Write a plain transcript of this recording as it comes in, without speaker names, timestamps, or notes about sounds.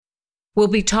We'll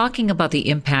be talking about the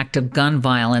impact of gun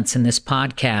violence in this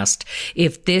podcast.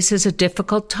 If this is a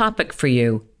difficult topic for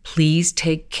you, please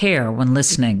take care when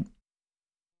listening.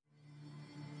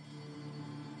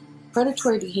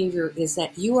 Predatory behavior is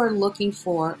that you are looking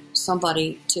for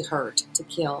somebody to hurt, to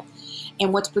kill.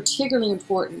 And what's particularly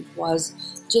important was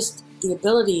just the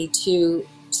ability to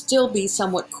still be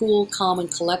somewhat cool, calm,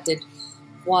 and collected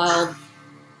while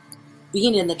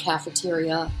being in the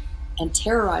cafeteria and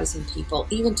terrorizing people,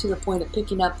 even to the point of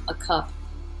picking up a cup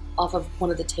off of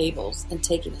one of the tables and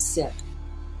taking a sip.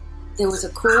 There was a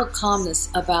cool calmness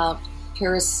about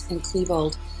Paris and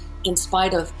Klebold, in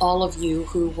spite of all of you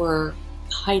who were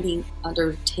hiding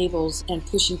under tables and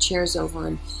pushing chairs over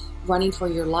and running for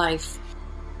your life.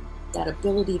 That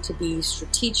ability to be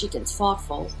strategic and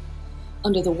thoughtful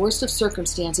under the worst of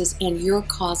circumstances, and you're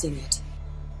causing it.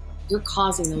 You're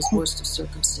causing those worst of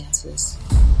circumstances.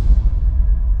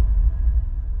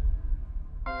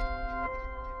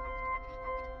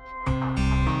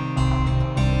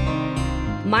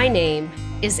 My name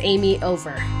is Amy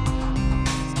Over,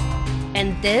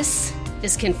 and this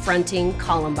is Confronting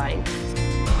Columbine.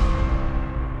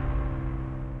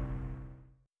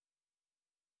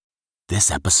 This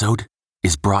episode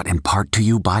is brought in part to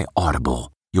you by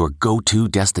Audible, your go-to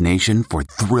destination for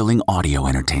thrilling audio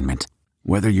entertainment.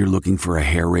 Whether you're looking for a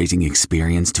hair-raising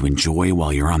experience to enjoy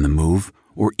while you're on the move,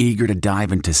 or eager to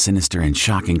dive into sinister and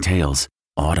shocking tales,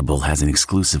 Audible has an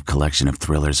exclusive collection of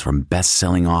thrillers from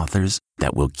best-selling authors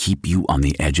that will keep you on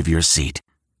the edge of your seat.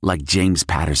 Like James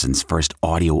Patterson's first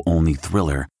audio-only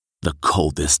thriller, The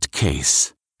Coldest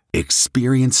Case.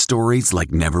 Experience stories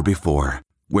like never before,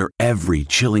 where every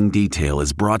chilling detail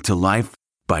is brought to life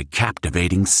by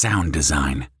captivating sound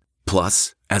design.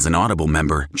 Plus, as an Audible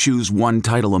member, choose one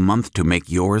title a month to make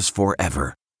yours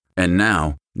forever. And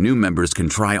now, new members can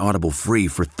try Audible free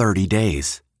for 30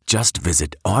 days. Just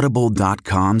visit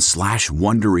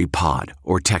audible.com/WonderyPod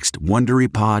or text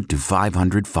WonderyPod to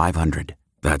 500-500.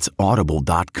 That's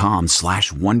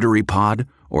audible.com/WonderyPod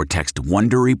or text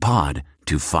WonderyPod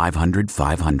to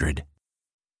 500-500.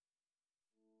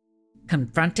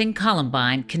 Confronting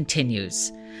Columbine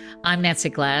continues. I'm Nancy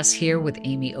Glass here with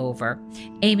Amy Over.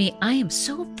 Amy, I am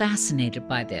so fascinated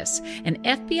by this. An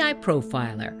FBI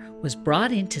profiler was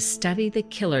brought in to study the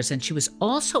killers, and she was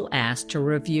also asked to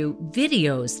review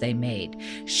videos they made.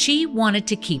 She wanted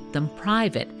to keep them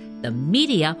private. The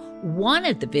media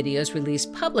wanted the videos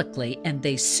released publicly, and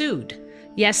they sued.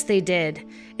 Yes, they did.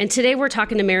 And today we're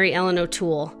talking to Mary Ellen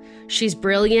O'Toole. She's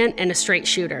brilliant and a straight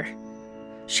shooter.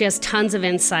 She has tons of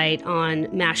insight on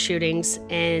mass shootings,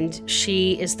 and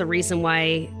she is the reason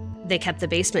why they kept the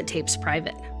basement tapes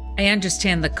private. I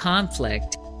understand the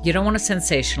conflict. You don't want to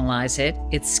sensationalize it.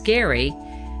 It's scary,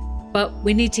 but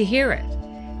we need to hear it.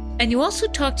 And you also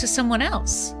talked to someone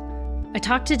else. I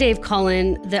talked to Dave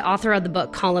Cullen, the author of the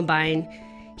book Columbine.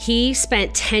 He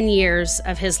spent 10 years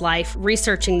of his life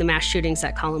researching the mass shootings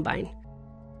at Columbine.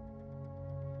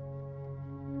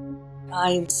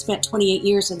 I spent 28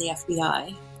 years in the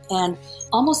FBI, and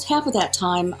almost half of that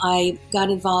time I got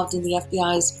involved in the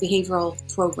FBI's behavioral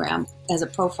program as a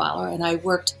profiler, and I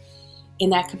worked in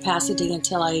that capacity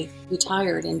until I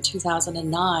retired in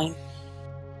 2009.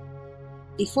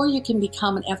 Before you can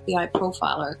become an FBI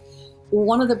profiler,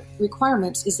 one of the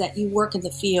requirements is that you work in the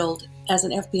field as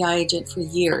an FBI agent for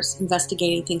years,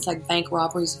 investigating things like bank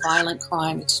robberies, violent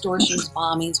crime, extortions,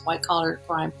 bombings, white-collar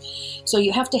crime. So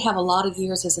you have to have a lot of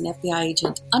years as an FBI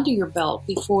agent under your belt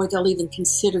before they'll even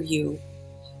consider you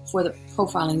for the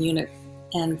profiling unit.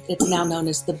 And it's now known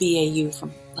as the BAU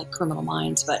from like Criminal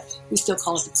Minds, but we still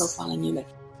call it the profiling unit.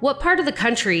 What part of the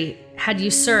country had you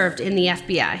served in the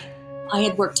FBI? I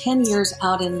had worked 10 years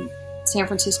out in San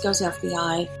Francisco's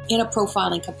FBI in a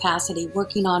profiling capacity,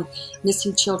 working on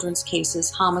missing children's cases,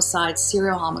 homicides,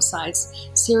 serial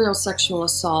sexual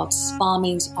assaults,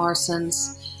 bombings,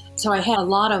 arsons. So I had a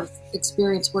lot of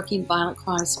experience working violent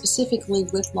crimes, specifically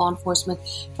with law enforcement,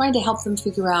 trying to help them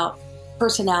figure out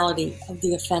personality of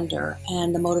the offender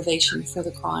and the motivation for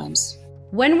the crimes.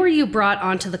 When were you brought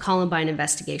onto the Columbine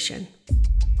investigation?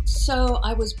 So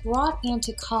I was brought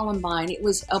into Columbine, it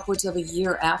was upwards of a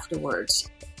year afterwards.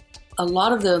 A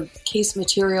lot of the case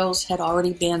materials had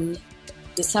already been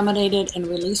disseminated and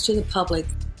released to the public.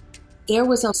 There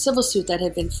was a civil suit that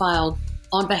had been filed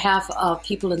on behalf of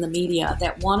people in the media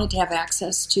that wanted to have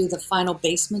access to the final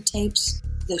basement tapes.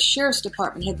 The Sheriff's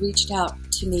Department had reached out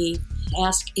to me and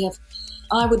asked if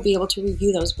I would be able to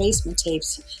review those basement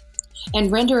tapes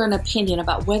and render an opinion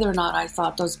about whether or not I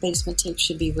thought those basement tapes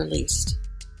should be released.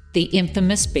 The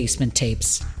infamous basement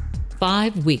tapes.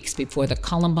 5 weeks before the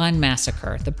Columbine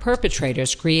massacre, the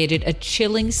perpetrators created a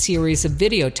chilling series of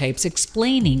videotapes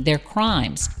explaining their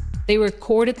crimes. They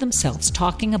recorded themselves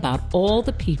talking about all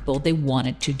the people they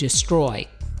wanted to destroy.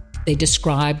 They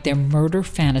described their murder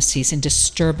fantasies in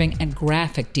disturbing and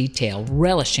graphic detail,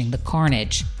 relishing the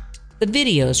carnage. The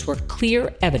videos were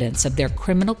clear evidence of their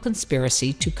criminal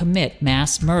conspiracy to commit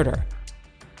mass murder.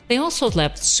 They also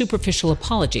left superficial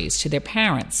apologies to their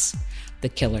parents. The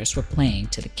killers were playing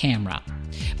to the camera.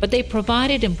 But they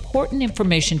provided important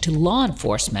information to law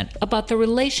enforcement about the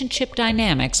relationship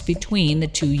dynamics between the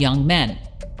two young men.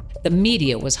 The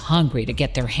media was hungry to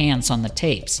get their hands on the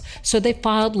tapes, so they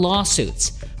filed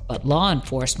lawsuits, but law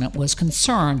enforcement was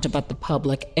concerned about the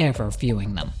public ever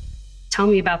viewing them. Tell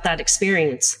me about that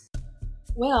experience.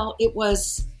 Well, it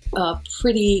was a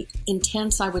pretty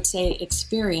intense, I would say,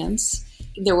 experience.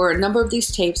 There were a number of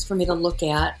these tapes for me to look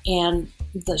at, and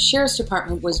the sheriff's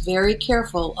department was very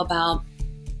careful about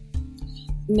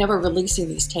never releasing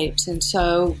these tapes. And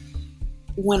so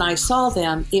when I saw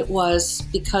them, it was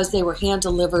because they were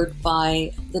hand-delivered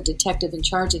by the detective in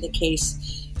charge of the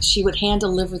case. She would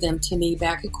hand-deliver them to me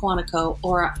back at Quantico,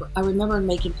 or I remember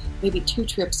making maybe 2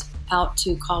 trips out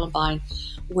to Columbine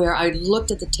where I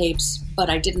looked at the tapes, but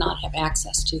I did not have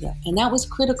access to them. And that was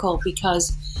critical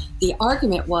because the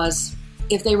argument was,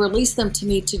 if they released them to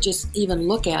me to just even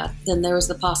look at, then there was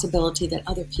the possibility that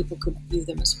other people could view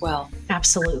them as well.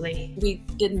 Absolutely. We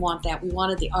didn't want that. We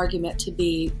wanted the argument to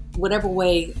be, whatever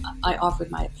way I offered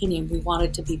my opinion, we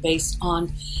wanted to be based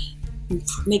on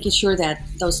making sure that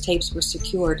those tapes were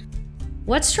secured.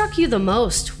 What struck you the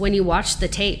most when you watched the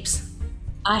tapes?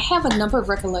 I have a number of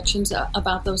recollections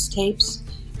about those tapes,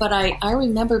 but I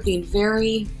remember being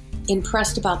very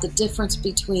impressed about the difference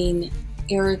between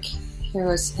Eric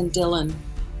Harris and Dylan,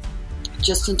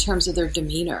 just in terms of their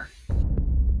demeanor.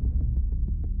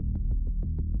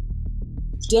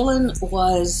 Dylan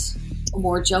was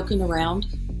more joking around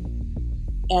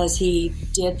as he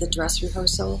did the dress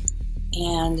rehearsal,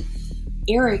 and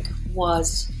Eric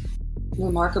was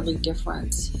remarkably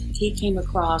different. He came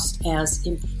across as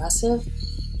impressive.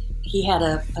 He had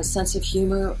a sense of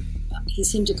humor. He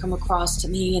seemed to come across, to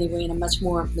me anyway, in a much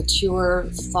more mature,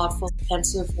 thoughtful,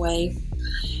 pensive way.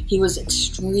 He was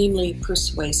extremely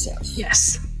persuasive.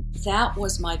 Yes. That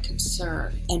was my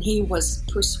concern. And he was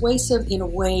persuasive in a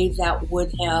way that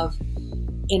would have,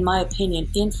 in my opinion,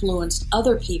 influenced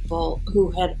other people who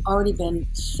had already been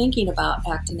thinking about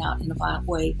acting out in a violent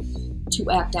way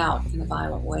to act out in a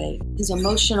violent way. His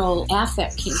emotional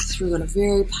affect came through in a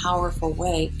very powerful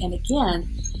way. And again,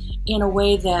 in a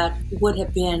way that would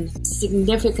have been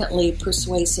significantly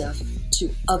persuasive to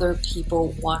other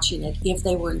people watching it if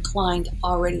they were inclined to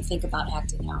already think about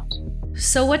acting out.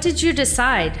 So what did you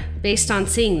decide based on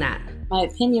seeing that? My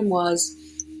opinion was,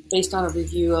 based on a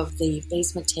review of the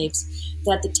basement tapes,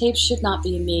 that the tapes should not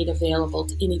be made available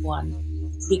to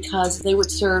anyone because they would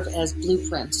serve as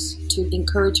blueprints to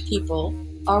encourage people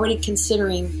already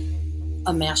considering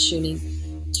a mass shooting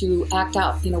to act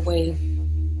out in a way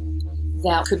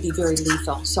that could be very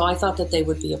lethal. So I thought that they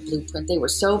would be a blueprint. They were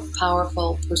so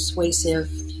powerful, persuasive,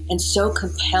 and so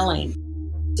compelling.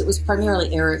 It was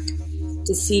primarily Eric,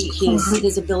 to see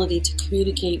his ability to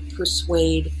communicate,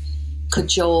 persuade,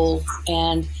 cajole,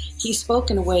 and he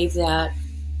spoke in a way that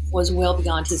was well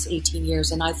beyond his 18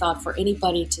 years. And I thought for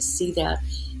anybody to see that,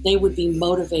 they would be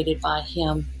motivated by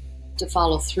him to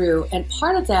follow through. And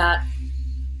part of that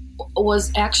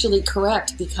was actually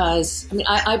correct because,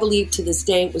 I believe to this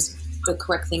day it was the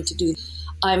correct thing to do.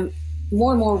 I'm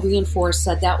more and more reinforced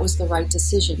that that was the right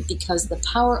decision because the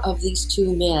power of these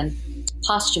two men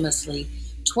posthumously,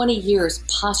 20 years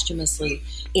posthumously,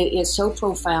 it is so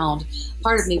profound.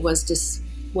 Part of me was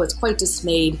quite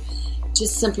dismayed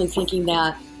just simply thinking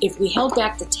that if we held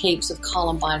back the tapes of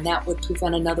Columbine, that would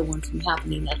prevent another one from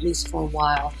happening at least for a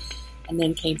while. And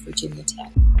then came Virginia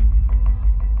Tech.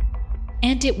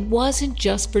 And it wasn't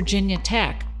just Virginia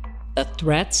Tech. The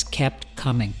threats kept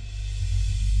coming.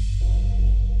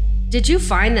 Did you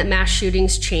find that mass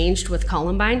shootings changed with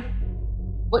Columbine?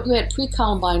 What you had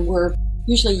pre-Columbine were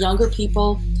usually younger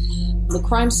people. The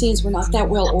crime scenes were not that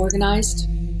well organized.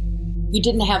 You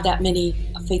didn't have that many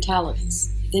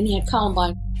fatalities. Then you had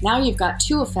Columbine. Now you've got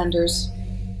 2 offenders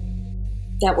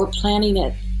that were planning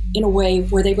it in a way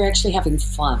where they were actually having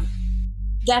fun.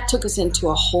 That took us into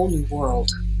a whole new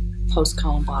world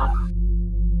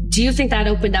post-Columbine. Do you think that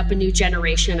opened up a new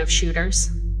generation of shooters?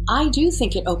 I do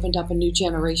think it opened up a new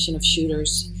generation of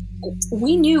shooters.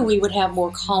 We knew we would have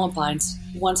more Columbines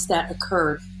once that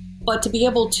occurred, but to be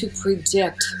able to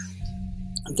predict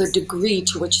the degree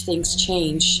to which things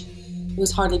change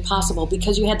was hardly possible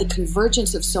because you had the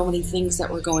convergence of so many things that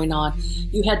were going on.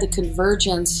 You had the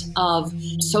convergence of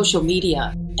social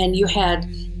media, and you had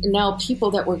now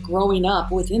people that were growing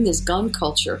up within this gun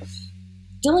culture.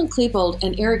 Dylan Klebold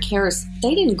and Eric Harris,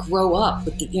 they didn't grow up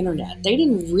with the internet. They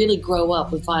didn't really grow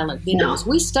up with violent videos.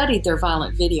 No. We studied their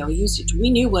violent video usage.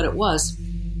 We knew what it was.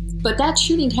 But that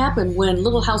shooting happened when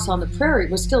Little House on the Prairie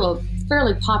was still a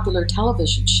fairly popular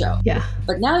television show. Yeah.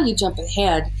 But now you jump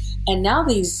ahead, and now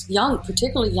these young,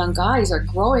 particularly young guys, are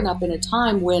growing up in a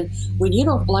time when you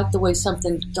don't like the way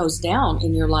something goes down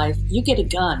in your life, you get a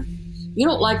gun. You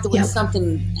don't like the way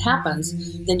something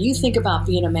happens, then you think about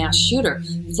being a mass shooter.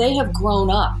 They have grown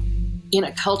up in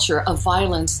a culture of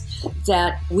violence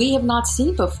that we have not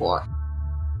seen before.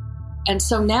 And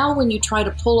so now when you try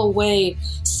to pull away,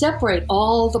 separate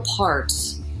all the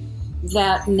parts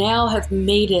that now have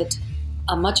made it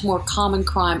a much more common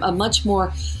crime, a much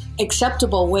more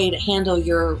acceptable way to handle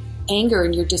your anger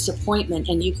and your disappointment,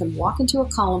 and you can walk into a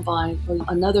Columbine or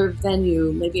another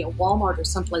venue, maybe a Walmart or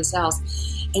someplace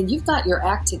else, and you've got your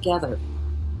act together,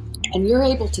 and you're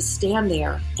able to stand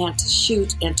there and to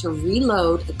shoot and to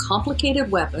reload a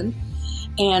complicated weapon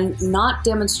and not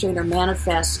demonstrate or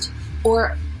manifest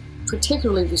or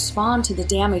particularly respond to the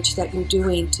damage that you're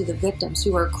doing to the victims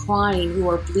who are crying, who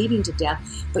are bleeding to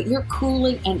death, but you're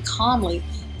coolly and calmly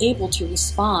able to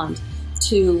respond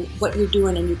to what you're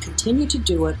doing, and you continue to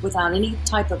do it without any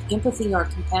type of empathy or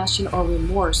compassion or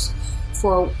remorse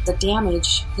for the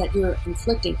damage that you're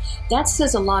inflicting. That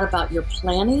says a lot about your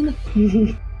planning.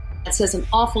 Mm-hmm. That says an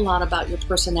awful lot about your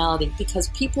personality, because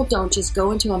people don't just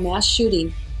go into a mass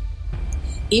shooting,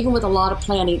 even with a lot of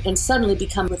planning, and suddenly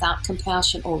become without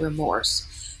compassion or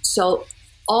remorse. So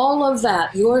all of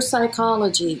that, your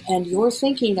psychology and your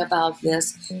thinking about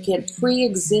this can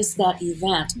pre-exist that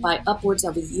event by upwards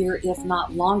of a year, if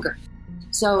not longer.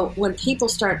 So when people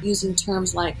start using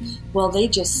terms like, well, they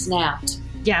just snapped.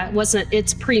 Yeah,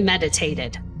 it's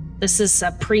premeditated. This is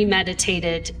a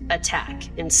premeditated attack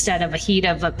instead of a heat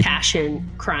of a passion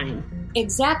crime.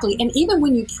 Exactly. And even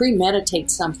when you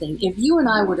premeditate something, if you and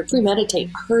I were to premeditate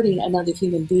hurting another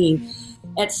human being,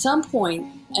 at some point,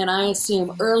 and I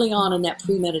assume early on in that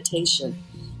premeditation,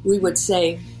 we would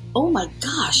say, oh my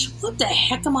gosh, what the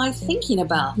heck am I thinking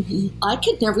about? Mm-hmm. I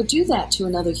could never do that to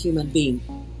another human being.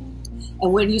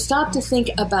 And when you stop to think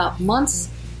about months,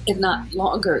 if not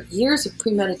longer, years of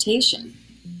premeditation,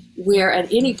 where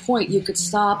at any point you could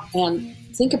stop and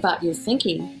think about your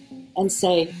thinking and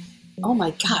say, oh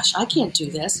my gosh, I can't do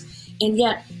this. And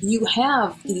yet you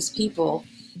have these people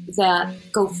that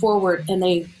go forward and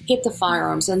they get the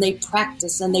firearms and they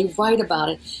practice and they write about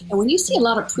it. And when you see a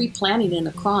lot of pre-planning in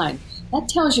a crime, that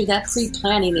tells you that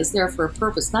pre-planning is there for a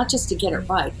purpose, not just to get it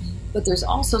right, but there's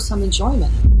also some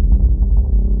enjoyment.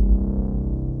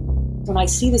 When I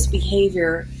see this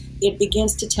behavior, it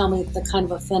begins to tell me the kind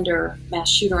of offender, mass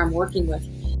shooter I'm working with.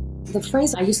 The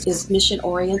phrase I use is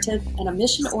mission-oriented, and a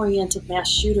mission-oriented mass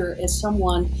shooter is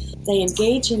someone, they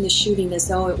engage in the shooting as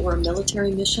though it were a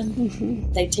military mission.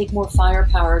 Mm-hmm. They take more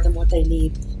firepower than what they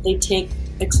need. They take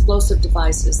explosive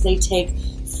devices. They take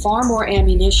far more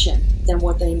ammunition than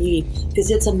what they need,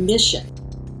 because it's a mission.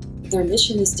 Their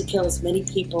mission is to kill as many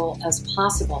people as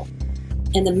possible.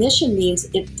 And the mission means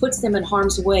it puts them in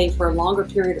harm's way for a longer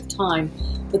period of time.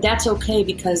 But that's okay,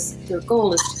 because their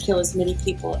goal is to kill as many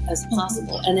people as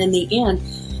possible. And in the end,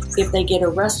 if they get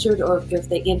arrested or if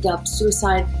they end up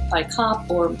suicide by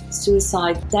cop or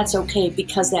suicide, that's okay,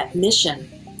 because that mission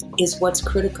is what's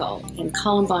critical. And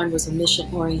Columbine was a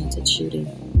mission-oriented shooting.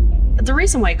 The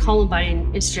reason why Columbine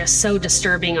is just so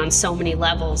disturbing on so many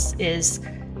levels is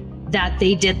that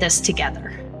they did this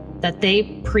together, that they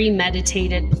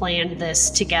premeditated, planned this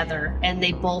together, and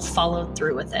they both followed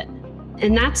through with it.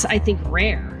 And that's, I think,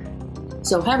 rare.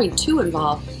 So having two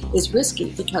involved is risky,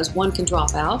 because one can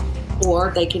drop out,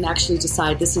 or they can actually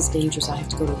decide this is dangerous, I have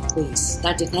to go to the police.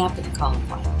 That didn't happen in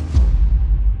Columbine.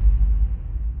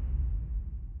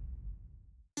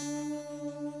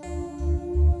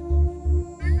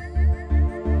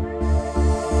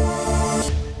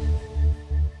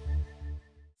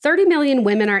 $30 million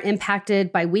women are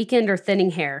impacted by weakened or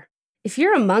thinning hair. If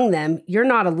you're among them, you're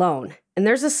not alone, and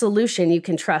there's a solution you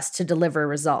can trust to deliver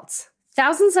results.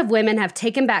 Thousands of women have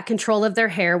taken back control of their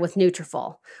hair with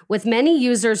Nutrafol, with many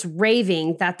users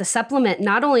raving that the supplement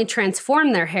not only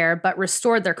transformed their hair, but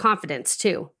restored their confidence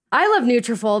too. I love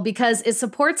Nutrafol because it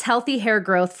supports healthy hair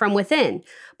growth from within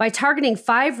by targeting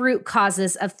 5 root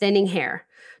causes of thinning hair: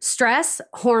 stress,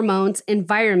 hormones,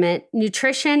 environment,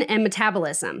 nutrition, and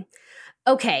metabolism.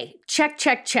 Okay,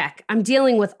 check. I'm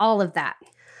dealing with all of that.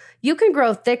 You can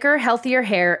grow thicker, healthier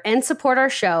hair and support our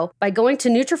show by going to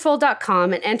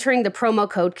Nutrafol.com and entering the promo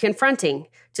code CONFRONTING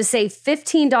to save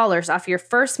 $15 off your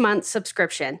first month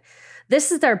subscription.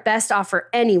 This is their best offer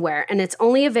anywhere, and it's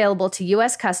only available to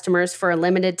U.S. customers for a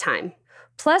limited time.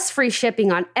 Plus free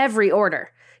shipping on every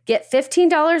order. Get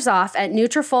 $15 off at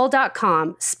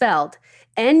Nutrafol.com, spelled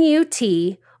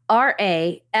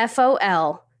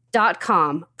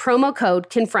Nutrafol.com, promo code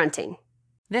CONFRONTING.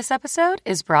 This episode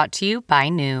is brought to you by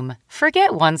Noom.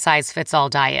 Forget one-size-fits-all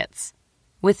diets.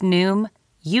 With Noom,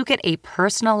 you get a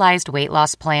personalized weight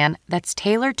loss plan that's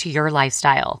tailored to your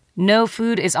lifestyle. No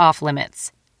food is off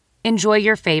limits. Enjoy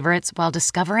your favorites while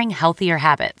discovering healthier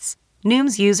habits.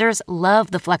 Noom's users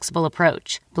love the flexible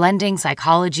approach, blending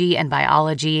psychology and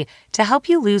biology to help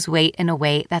you lose weight in a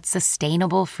way that's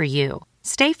sustainable for you.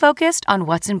 Stay focused on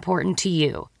what's important to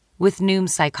you with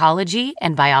Noom's psychology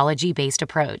and biology-based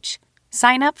approach.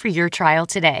 Sign up for your trial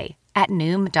today at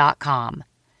Noom.com.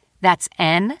 That's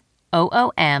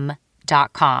Noom.com.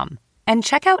 And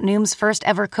check out Noom's first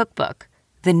ever cookbook,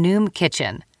 The Noom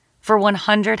Kitchen, for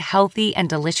 100 healthy and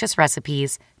delicious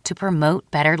recipes to promote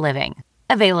better living.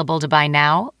 Available to buy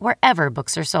now wherever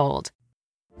books are sold.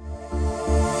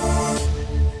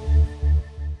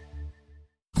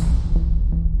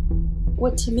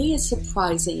 What to me is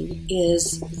surprising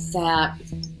is that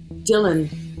Dylan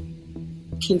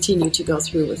continued to go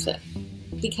through with it,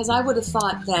 because I would have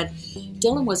thought that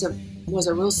Dylan was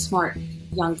a real smart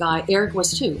young guy. Eric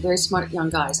was too, very smart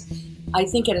young guys. I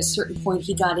think at a certain point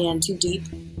he got in too deep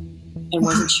and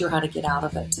wasn't sure how to get out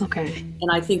of it. Okay.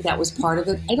 And I think that was part of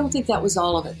it. I don't think that was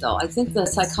all of it, though. I think the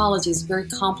psychology is very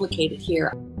complicated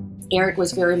here. Eric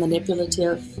was very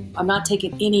manipulative. I'm not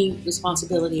taking any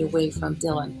responsibility away from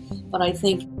Dylan, but I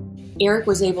think Eric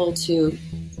was able to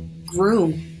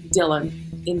groom Dylan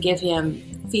and give him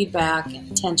feedback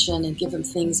and attention and give him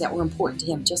things that were important to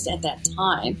him just at that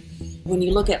time. When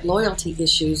you look at loyalty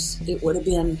issues, it would have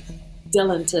been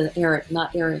Dylan to Eric,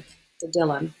 not Eric to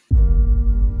Dylan.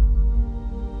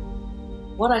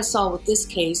 What I saw with this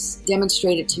case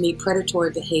demonstrated to me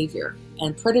predatory behavior.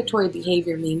 And predatory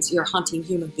behavior means you're hunting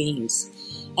human beings.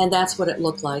 And that's what it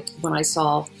looked like when I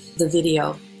saw the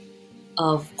video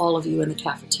of all of you in the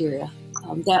cafeteria.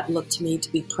 That looked to me to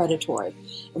be predatory.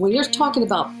 And when you're talking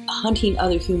about hunting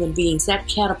other human beings, that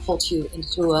catapults you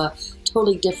into a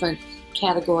totally different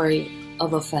category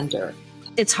of offender.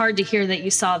 It's hard to hear that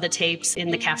you saw the tapes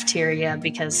in the cafeteria,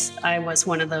 because I was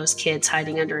one of those kids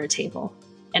hiding under a table.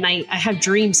 And I have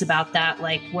dreams about that,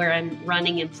 like where I'm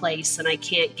running in place and I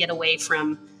can't get away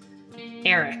from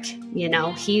Eric. You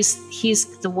know, he's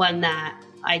the one that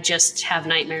I just have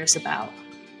nightmares about.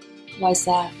 Why's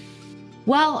that?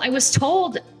 Well, I was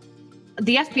told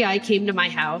the FBI came to my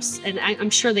house, and I'm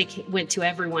sure they went to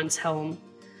everyone's home,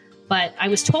 but I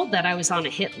was told that I was on a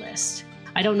hit list.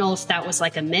 I don't know if that was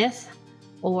like a myth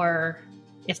or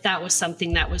if that was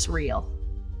something that was real,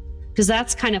 because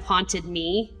that's kind of haunted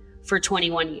me for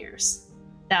 21 years.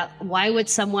 That why would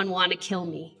someone want to kill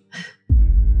me?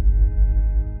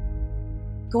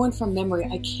 Going from memory,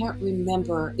 I can't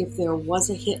remember if there was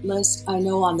a hit list. I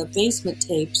know on the basement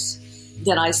tapes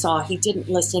that I saw, he didn't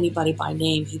list anybody by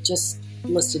name. He just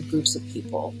listed groups of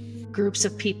people. Groups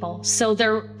of people. So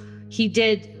he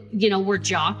did, were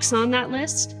jocks on that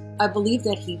list? I believe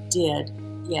that he did,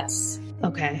 yes.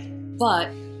 Okay.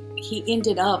 But he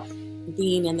ended up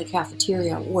being in the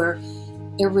cafeteria where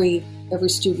every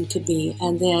student could be,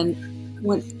 and then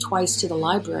went twice to the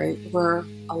library where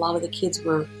a lot of the kids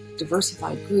were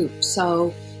diversified groups.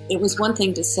 So it was one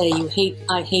thing to say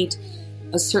I hate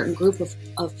a certain group of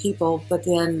people, but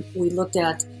then we looked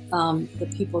at the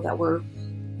people that were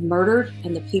murdered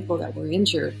and the people that were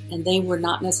injured, and they were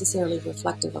not necessarily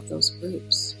reflective of those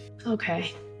groups.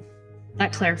 Okay.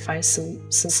 That clarifies some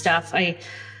stuff. It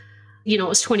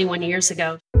was 21 years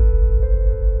ago.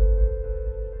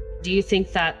 Do you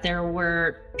think that there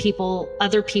were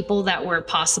other people that were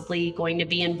possibly going to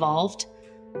be involved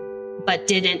but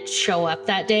didn't show up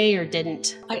that day or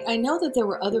didn't? I know that there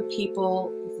were other people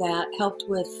that helped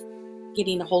with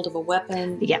getting a hold of a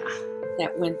weapon. Yeah.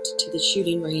 That went to the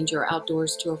shooting range or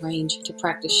outdoors to a range to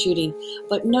practice shooting.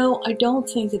 But no, I don't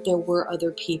think that there were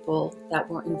other people that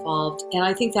were involved. And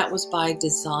I think that was by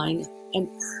design, and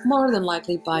more than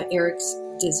likely by Eric's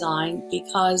design,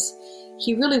 because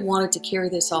he really wanted to carry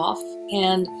this off.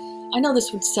 And I know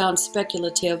this would sound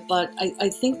speculative, but I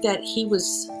think that he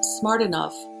was smart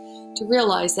enough to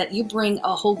realize that you bring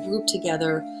a whole group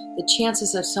together, the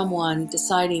chances of someone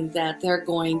deciding that they're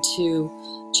going to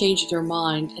change their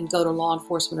mind and go to law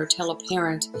enforcement or tell a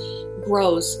parent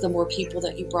grows the more people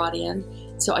that you brought in.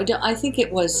 So I think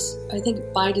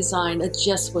by design, it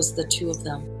just was the two of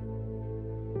them.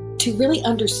 to really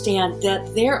understand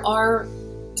that there are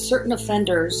certain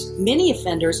offenders, many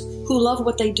offenders, who love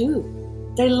what they do.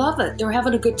 They love it. They're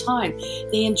having a good time.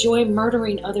 They enjoy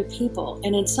murdering other people.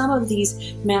 And in some of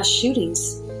these mass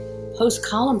shootings,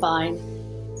 post-Columbine,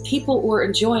 people were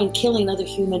enjoying killing other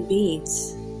human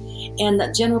beings. And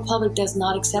the general public does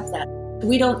not accept that.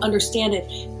 We don't understand it.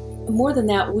 More than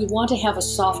that, we want to have a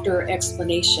softer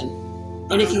explanation.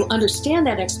 And if you understand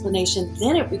that explanation,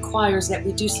 then it requires that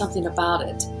we do something about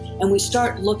it. And we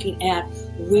start looking at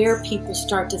where people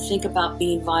start to think about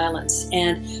being violence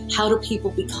and how do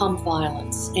people become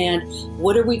violence and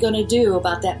what are we going to do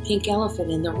about that pink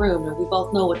elephant in the room. And we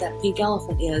both know what that pink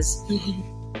elephant is.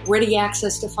 Mm-hmm. Ready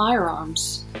access to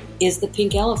firearms is the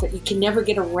pink elephant. You can never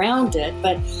get around it,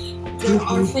 but there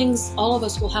are things all of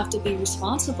us will have to be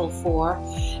responsible for.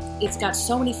 It's got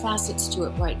so many facets to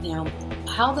it right now.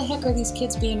 How the heck are these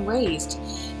kids being raised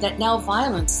that now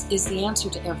violence is the answer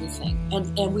to everything?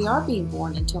 And we are being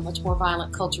born into a much more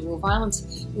violent culture where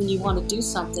violence, when you want to do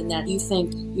something that you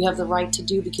think you have the right to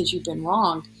do because you've been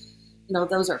wronged,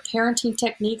 those are parenting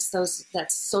techniques,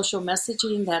 that's social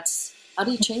messaging, how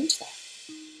do you change that?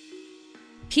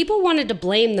 People wanted to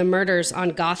blame the murders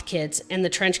on goth kids and the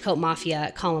trenchcoat mafia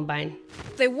at Columbine.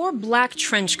 They wore black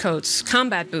trench coats,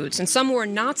 combat boots, and some wore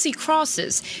Nazi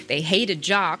crosses. They hated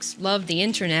jocks, loved the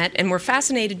internet, and were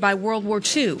fascinated by World War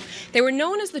II. They were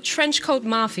known as the Trenchcoat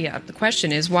Mafia. The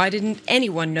question is, why didn't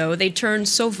anyone know they'd turned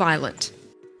so violent?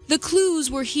 The clues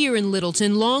were here in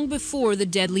Littleton long before the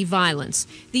deadly violence.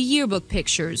 The yearbook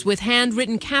pictures with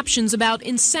handwritten captions about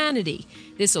insanity.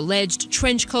 This alleged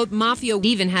trenchcoat mafia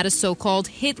even had a so-called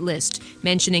hit list,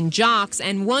 mentioning jocks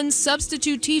and one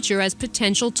substitute teacher as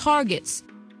potential targets.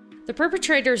 The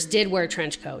perpetrators did wear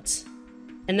trench coats,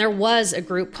 and there was a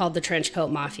group called the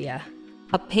Trenchcoat Mafia.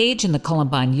 A page in the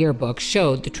Columbine yearbook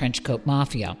showed the Trenchcoat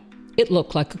Mafia. It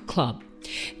looked like a club.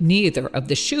 Neither of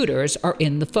the shooters are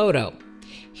in the photo.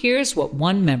 Here's what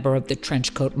one member of the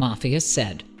Trenchcoat Mafia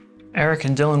said. Eric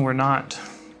and Dylan were not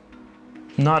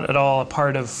at all a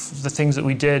part of the things that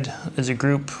we did as a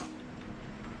group.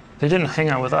 They didn't hang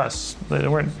out with us. They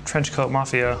weren't Trenchcoat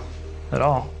Mafia at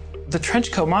all. The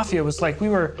Trenchcoat Mafia was like we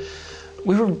were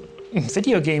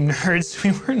video game nerds.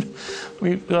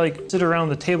 We sit around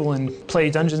the table and play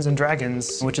Dungeons and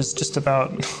Dragons, which is just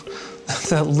about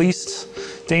the least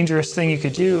dangerous thing you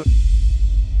could do.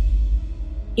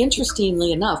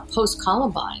 Interestingly enough,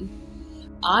 post-Columbine,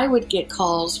 I would get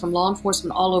calls from law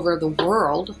enforcement all over the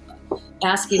world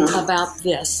asking about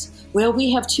this. Well,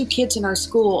 we have 2 kids in our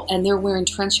school and they're wearing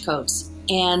trench coats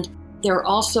and they're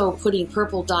also putting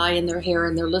purple dye in their hair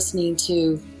and they're listening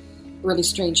to really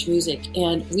strange music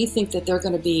and we think that they're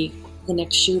going to be the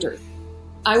next shooter.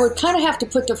 I would kind of have to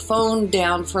put the phone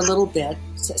down for a little bit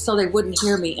so they wouldn't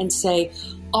hear me and say,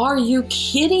 "Are you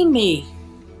kidding me?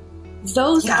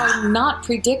 Those are not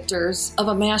predictors of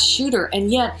a mass shooter."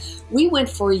 And yet we went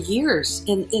for years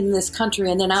in this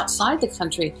country and then outside the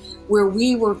country where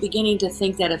we were beginning to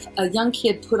think that if a young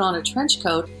kid put on a trench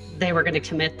coat, they were going to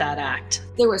commit that act.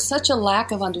 There was such a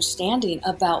lack of understanding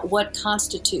about what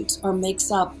constitutes or makes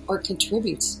up or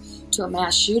contributes to a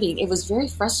mass shooting. It was very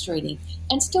frustrating.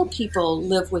 And still people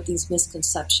live with these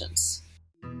misconceptions.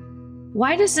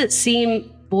 Why does it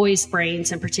seem boys'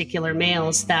 brains, in particular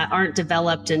males, that aren't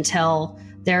developed until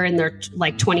they're in their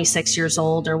 26 years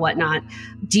old or whatnot?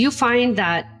 Do you find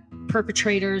that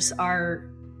perpetrators are,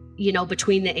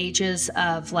 between the ages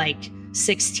of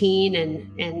 16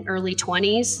 and early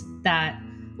 20s, that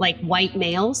white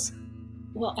males?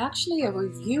 Well, actually, a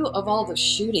review of all the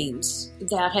shootings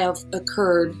that have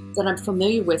occurred that I'm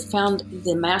familiar with found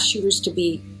the mass shooters to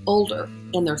be older,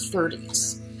 in their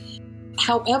 30s.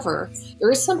 However,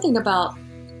 there is something about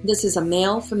this is a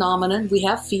male phenomenon. We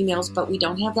have females, but we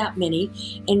don't have that many.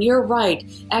 And you're right.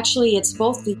 Actually, it's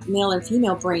both the male and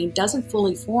female brain doesn't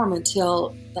fully form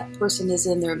until that person is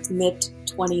in their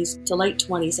mid-20s to late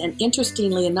 20s. And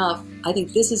interestingly enough, I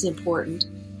think this is important,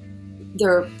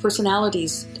 their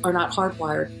personalities are not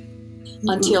hardwired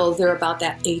until they're about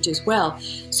that age as well.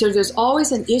 So there's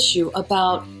always an issue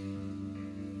about,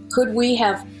 could we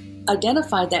have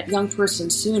identified that young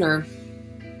person sooner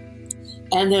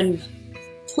and then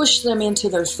push them into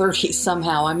their 30s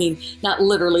somehow? I mean, not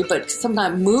literally, but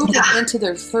sometimes move them into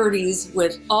their 30s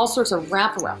with all sorts of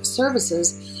wraparound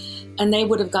services, and they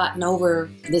would have gotten over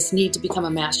this need to become a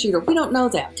mass shooter. We don't know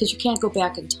that because you can't go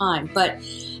back in time, but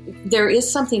there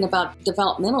is something about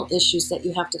developmental issues that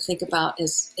you have to think about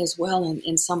as well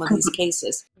in some of these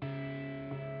cases.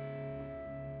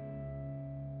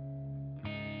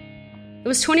 It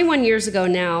was 21 years ago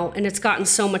now, and it's gotten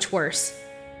so much worse.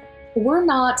 We're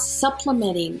not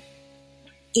supplementing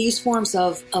these forms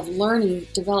of learning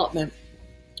development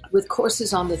with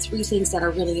courses on the three things that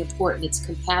are really important. It's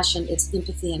compassion, it's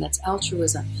empathy, and it's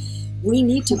altruism. We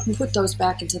need to put those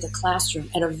back into the classroom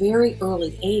at a very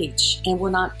early age, and we're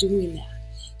not doing that.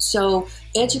 So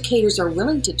educators are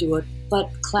willing to do it, but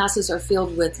classes are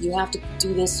filled with, you have to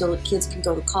do this so that kids can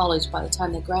go to college by the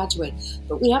time they graduate.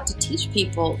 But we have to teach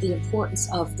people the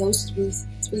importance of those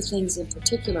three things in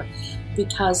particular,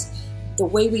 because the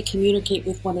way we communicate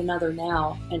with one another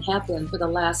now, and have been for the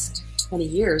last 20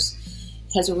 years,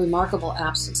 has a remarkable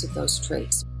absence of those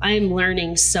traits. I'm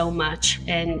learning so much,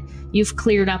 and you've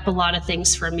cleared up a lot of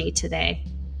things for me today,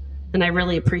 and I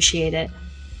really appreciate it.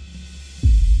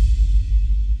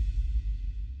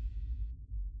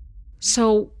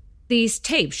 So these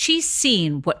tapes, she's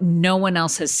seen what no one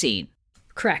else has seen.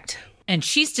 Correct. And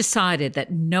she's decided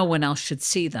that no one else should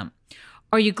see them.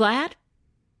 Are you glad?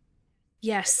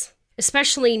 Yes.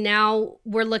 Especially now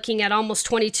we're looking at almost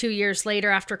 22 years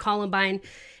later after Columbine.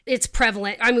 It's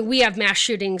prevalent. I mean, we have mass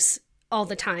shootings all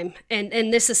the time,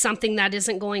 and this is something that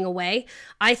isn't going away.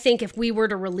 I think if we were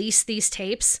to release these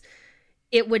tapes,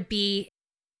 it would be,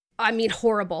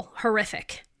 horrible,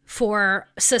 horrific for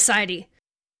society.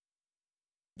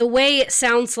 The way it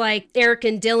sounds like Eric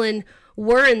and Dylan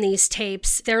were in these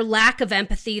tapes, their lack of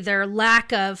empathy, their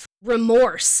lack of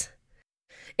remorse,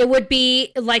 it would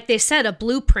be, like they said, a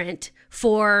blueprint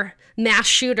for mass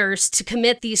shooters to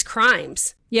commit these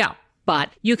crimes. Yeah.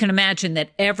 But you can imagine that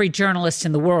every journalist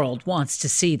in the world wants to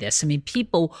see this. I mean,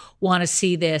 people want to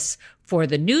see this for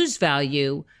the news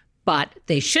value, but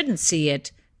they shouldn't see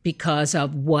it because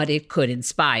of what it could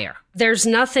inspire. There's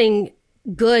nothing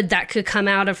good that could come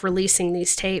out of releasing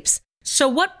these tapes. So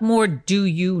what more do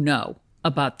you know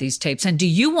about these tapes, and do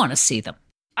you want to see them?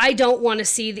 I don't want to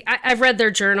see I've read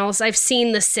their journals. I've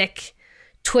seen the sick,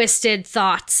 twisted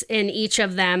thoughts in each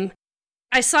of them.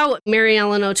 I saw what Mary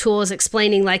Ellen O'Toole was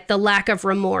explaining, like the lack of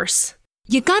remorse.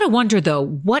 You got to wonder, though,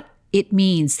 what it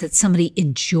means that somebody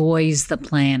enjoys the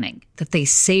planning, that they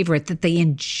savor it, that they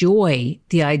enjoy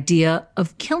the idea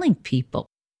of killing people.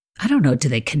 I don't know. Do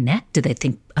they connect? Do they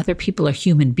think other people are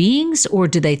human beings, or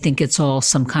do they think it's all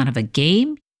some kind of a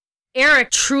game?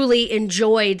 Eric truly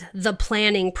enjoyed the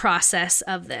planning process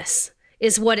of this,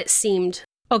 is what it seemed.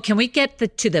 Oh, can we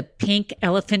get to the pink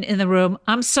elephant in the room?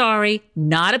 I'm sorry,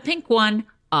 not a pink one,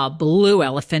 a blue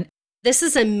elephant. This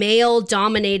is a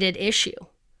male-dominated issue.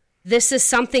 This is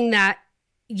something that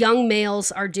young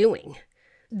males are doing.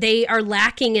 They are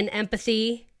lacking in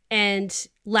empathy and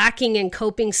lacking in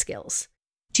coping skills.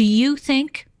 Do you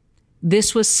think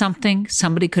this was something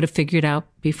somebody could have figured out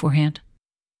beforehand?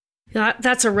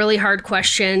 That's a really hard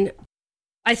question.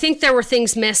 I think there were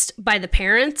things missed by the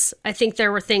parents. I think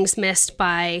there were things missed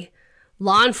by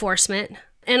law enforcement.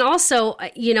 And also,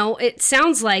 it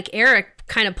sounds like Eric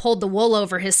kind of pulled the wool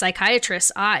over his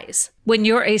psychiatrist's eyes. When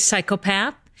you're a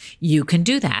psychopath, you can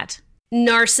do that.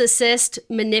 Narcissist,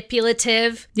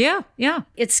 manipulative. Yeah.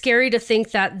 It's scary to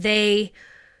think that they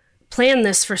planned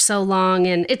this for so long,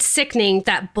 and it's sickening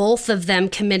that both of them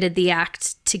committed the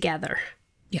act together.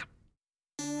 Yeah.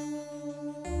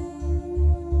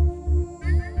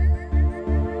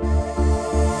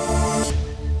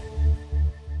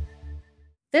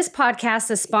 This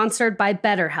podcast is sponsored by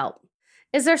BetterHelp.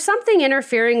 Is there something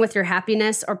interfering with your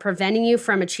happiness or preventing you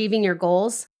from achieving your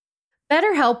goals?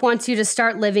 BetterHelp wants you to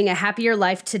start living a happier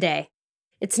life today.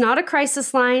 It's not a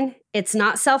crisis line. It's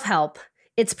not self-help.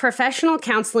 It's professional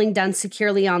counseling done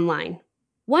securely online.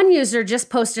 One user just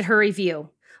posted her review.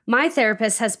 My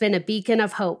therapist has been a beacon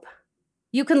of hope.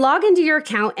 You can log into your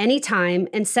account anytime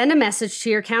and send a message to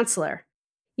your counselor.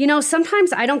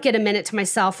 Sometimes I don't get a minute to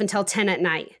myself until 10 at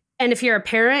night. And if you're a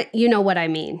parent, you know what I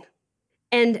mean.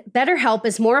 And BetterHelp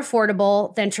is more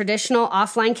affordable than traditional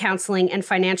offline counseling, and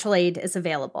financial aid is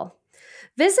available.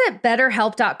 Visit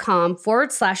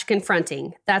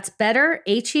betterhelp.com/confronting. That's better,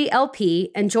 HELP,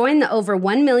 and join the over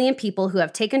 1 million people who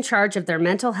have taken charge of their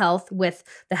mental health with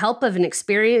the help of an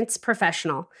experienced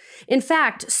professional. In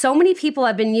fact, so many people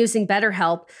have been using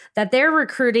BetterHelp that they're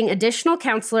recruiting additional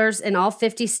counselors in all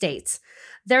 50 states.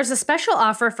 There's a special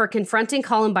offer for Confronting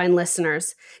Columbine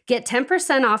listeners. Get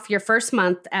 10% off your first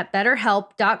month at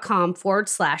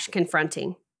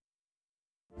betterhelp.com/confronting.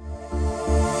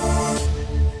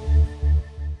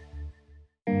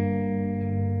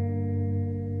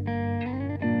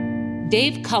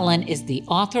 Dave Cullen is the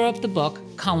author of the book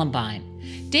Columbine.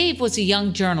 Dave was a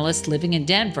young journalist living in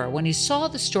Denver when he saw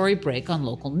the story break on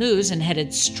local news and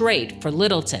headed straight for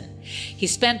Littleton. He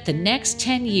spent the next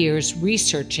 10 years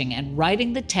researching and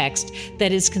writing the text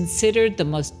that is considered the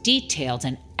most detailed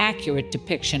and accurate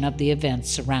depiction of the events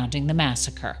surrounding the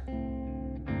massacre.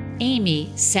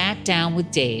 Amy sat down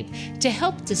with Dave to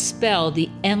help dispel the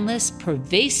endless,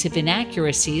 pervasive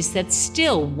inaccuracies that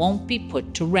still won't be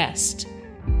put to rest.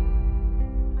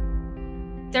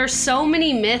 There's so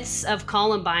many myths of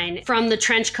Columbine, from the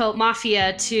trenchcoat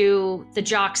mafia to the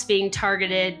jocks being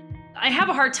targeted. I have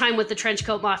a hard time with the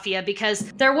trenchcoat mafia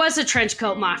because there was a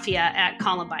trenchcoat mafia at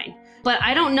Columbine, but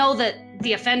I don't know that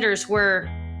the offenders were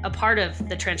a part of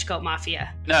the trenchcoat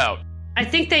mafia. No. I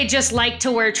think they just like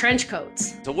to wear trench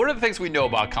coats. So one of the things we know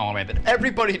about Columbine, that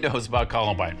everybody knows about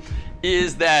Columbine,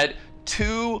 is that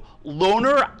two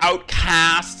loner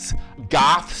outcasts,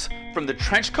 goths from the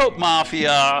trenchcoat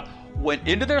mafia, went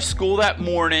into their school that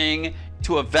morning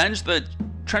to avenge the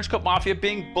trenchcoat mafia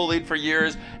being bullied for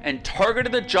years and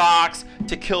targeted the jocks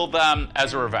to kill them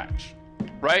as a revenge,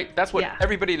 right? That's what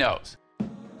everybody knows.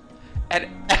 And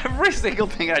every single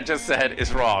thing I just said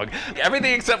is wrong.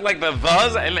 Everything except like the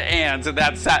thes and the ands in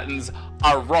that sentence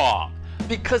are wrong,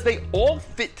 because they all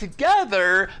fit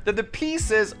together. They're the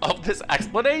pieces of this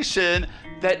explanation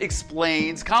that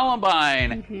explains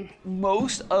Columbine. Mm-hmm.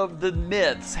 Most of the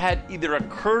myths had either a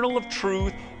kernel of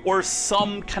truth or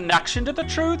some connection to the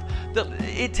truth.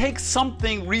 It takes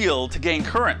something real to gain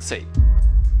currency.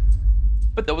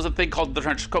 But there was a thing called the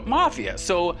trenchcoat mafia.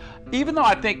 So even though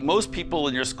I think most people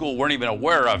in your school weren't even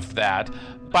aware of that,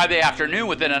 by the afternoon,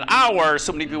 within an hour,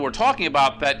 so many people were talking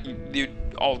about that, you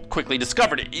all quickly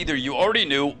discovered it. Either you already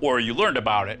knew or you learned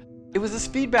about it. It was this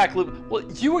feedback loop. Well,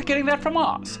 you were getting that from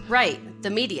us. Right, the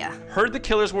media. Heard the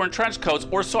killers were in trench coats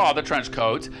or saw the trench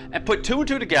coats and put two and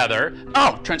two together.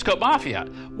 Oh, trenchcoat mafia.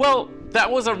 Well, that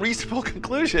was a reasonable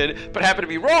conclusion, but happened to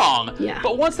be wrong. Yeah.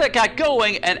 But once that got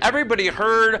going and everybody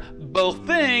heard both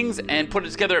things and put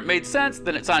it together, it made sense,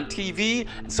 then it's on TV.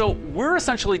 So we're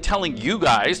essentially telling you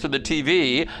guys through the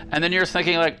TV, and then you're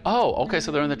thinking like, oh, okay,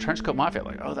 so they're in the trenchcoat mafia.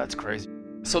 Like, oh, that's crazy.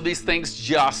 So these things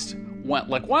just went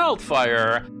like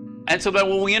wildfire. And so then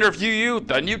when we interview you,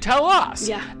 then you tell us.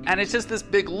 Yeah. And it's just this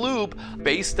big loop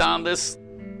based on this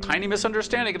tiny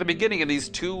misunderstanding at the beginning and these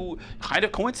two kind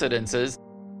of coincidences.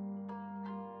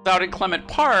 Out in Clement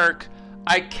Park,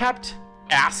 I kept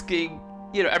asking,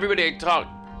 everybody I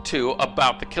talked to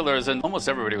about the killers, and almost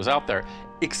everybody was out there,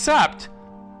 except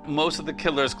most of the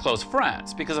killers' close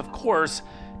friends. Because of course,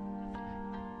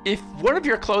 if one of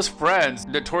your close friends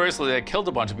notoriously killed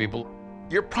a bunch of people,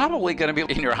 you're probably going to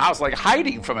be in your house, like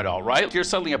hiding from it all, right? You're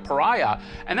suddenly a pariah.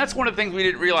 And that's one of the things we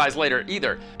didn't realize later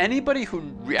either. Anybody who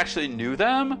actually knew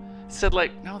them said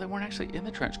like, no, they weren't actually in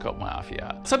the trenchcoat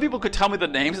mafia. Some people could tell me the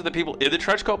names of the people in the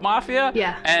trenchcoat mafia,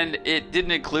 and it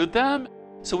didn't include them.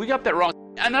 So we got that wrong.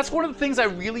 And that's one of the things I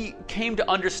really came to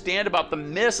understand about the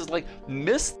myths, is like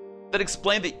myths that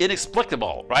explain the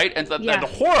inexplicable, right? And the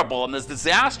horrible and the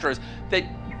disastrous that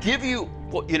give you,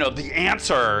 the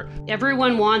answer.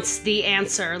 Everyone wants the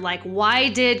answer. Like, why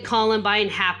did Columbine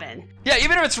happen? Yeah,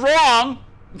 even if it's wrong,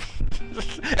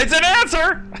 it's an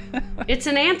answer. It's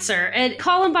an answer. And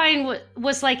Columbine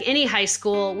was like any high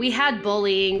school. We had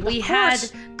bullying. We had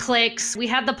cliques. We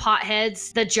had the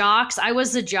potheads, the jocks. I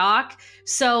was a jock.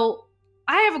 So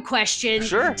I have a question.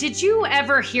 Sure. Did you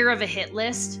ever hear of a hit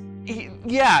list?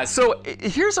 Yeah, so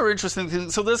here's our interesting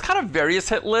thing. So there's kind of various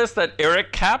hit lists that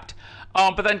Eric kept.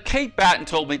 But then Kate Batten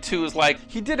told me too, is like,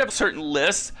 he did have certain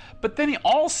lists, but then he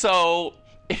also,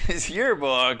 in his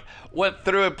yearbook, went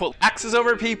through and put X's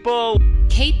over people.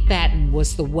 Kate Batten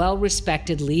was the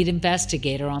well-respected lead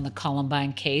investigator on the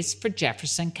Columbine case for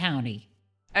Jefferson County.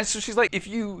 And so she's like, if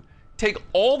you take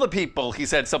all the people he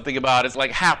said something about, it's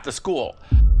like half the school.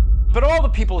 But all the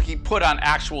people he put on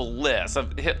actual lists,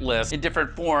 of hit lists in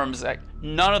different forms,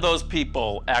 none of those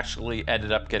people actually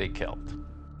ended up getting killed.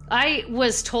 I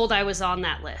was told I was on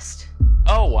that list.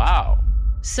 Oh, wow.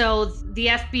 So the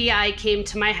FBI came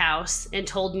to my house and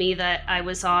told me that I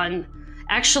was on,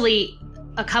 actually,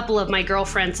 a couple of my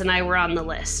girlfriends and I were on the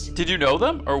list. Did you know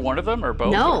them, or one of them, or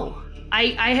both? No.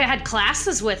 I had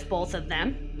classes with both of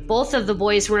them. Both of the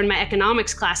boys were in my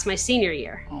economics class my senior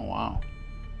year. Oh, wow.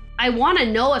 I want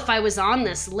to know if I was on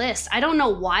this list. I don't know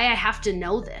why I have to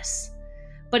know this.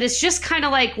 But it's just kind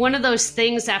of like one of those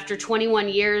things after 21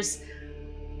 years,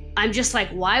 I'm just like,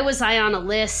 why was I on a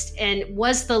list, and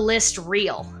was the list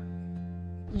real?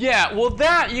 Yeah, well,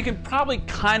 that you can probably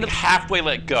kind of halfway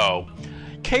let go.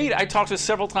 Kate, I talked to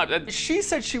several times. She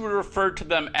said she would refer to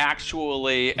them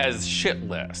actually as shit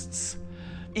lists.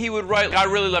 He would write, I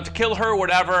really love to kill her,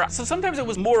 whatever. So sometimes it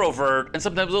was more overt, and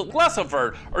sometimes it was less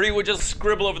overt. Or he would just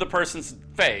scribble over the person's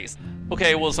face.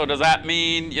 Okay, well, so does that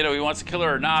mean, he wants to kill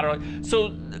her or not? So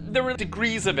there were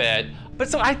degrees of it. But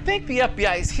so I think the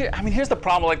FBI is here. I mean, here's the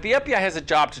problem. Like, the FBI has a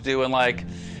job to do, and like,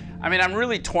 I mean, I'm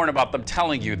really torn about them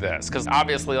telling you this, because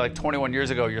obviously, like 21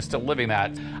 years ago, you're still living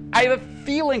that. I have a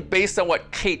feeling, based on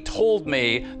what Kate told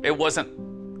me, it wasn't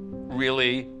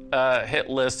really a hit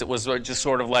list. It was just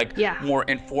sort of like more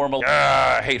informal,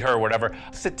 hate her, whatever.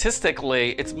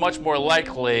 Statistically, it's much more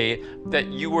likely that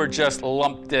you were just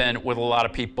lumped in with a lot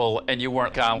of people and you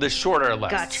weren't on the shorter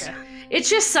list. Gotcha. It's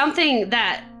just something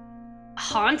that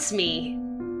haunts me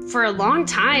for a long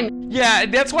time. Yeah,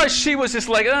 that's why she was just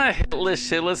like, hit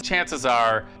list. Chances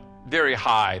are very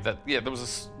high that, there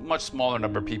was a much smaller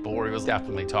number of people where he was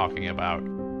definitely talking about.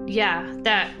 Yeah,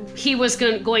 that he was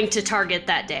going to target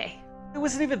that day. It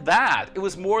wasn't even that. It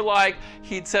was more like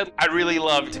he'd said, I'd really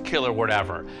love to kill or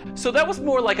whatever. So that was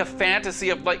more like a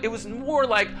fantasy of it was more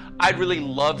like, I'd really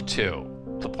love to.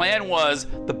 The plan was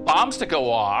the bombs to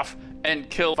go off and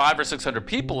kill 500 or 600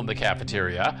 people in the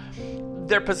cafeteria.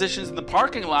 Their positions in the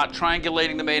parking lot,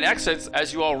 triangulating the main exits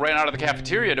as you all ran out of the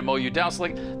cafeteria to mow you down. So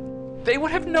they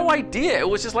would have no idea. It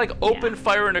was just like open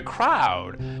fire in a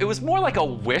crowd. It was more like a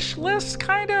wish list,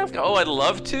 kind of. Oh, I'd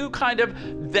love to, kind of,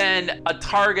 than a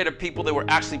target of people they were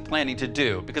actually planning to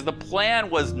do. Because the plan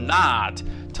was not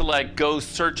to go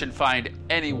search and find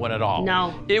anyone at all.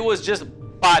 No. It was just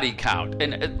body count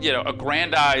and,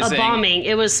 aggrandizing. A bombing.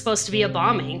 It was supposed to be a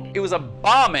bombing. It was a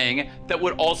bombing that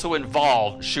would also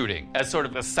involve shooting as sort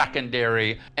of a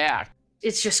secondary act.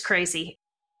 It's just crazy.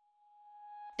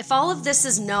 If all of this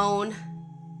is known,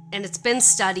 and it's been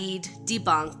studied,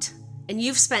 debunked, and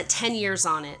you've spent 10 years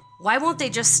on it, why won't they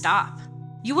just stop?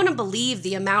 You wouldn't believe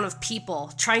the amount of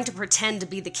people trying to pretend to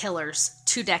be the killers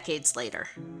 2 decades later.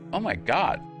 Oh my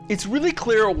God. It's really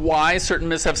clear why certain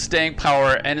myths have staying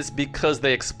power, and it's because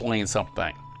they explain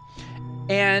something.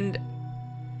 And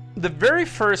the very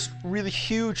first really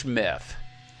huge myth,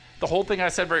 the whole thing I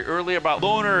said very early about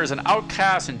loners and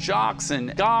outcasts and jocks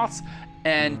and goths,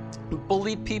 and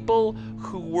bullied people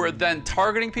who were then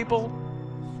targeting people.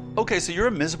 Okay, so you're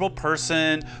a miserable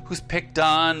person who's picked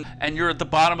on and you're at the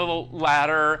bottom of the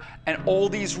ladder, and all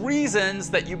these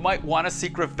reasons that you might want to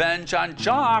seek revenge on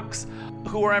jocks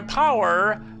who are in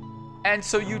power, and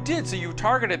so you did, so you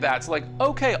targeted that. It's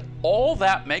okay, all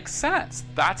that makes sense.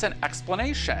 That's an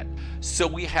explanation. So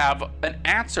we have an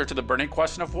answer to the burning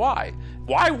question of why.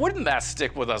 Why wouldn't that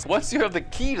stick with us? Once you have the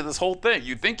key to this whole thing,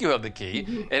 you think you have the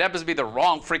key. It happens to be the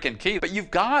wrong freaking key, but you've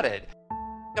got it.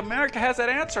 America has that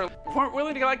answer. We weren't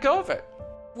willing to let go of it.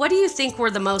 What do you think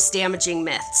were the most damaging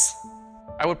myths?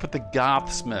 I would put the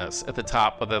goth myths at the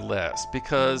top of the list,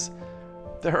 because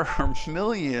there are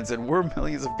millions and were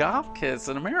millions of goth kids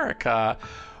in America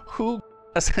who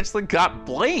essentially got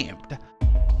blamed.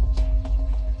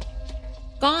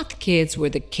 Goth kids were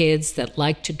the kids that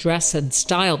liked to dress and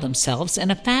style themselves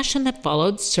in a fashion that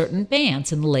followed certain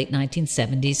bands in the late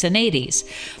 1970s and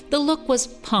 80s. The look was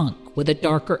punk with a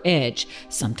darker edge,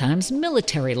 sometimes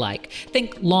military-like.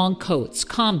 Think long coats,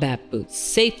 combat boots,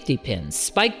 safety pins,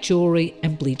 spiked jewelry,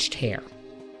 and bleached hair.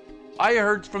 I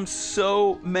heard from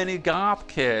so many goth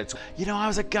kids. I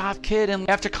was a goth kid, and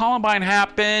after Columbine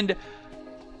happened,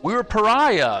 we were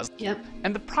pariahs. Yep.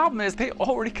 And the problem is they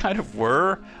already kind of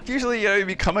were. Usually, you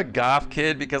become a goth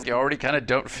kid because you already kind of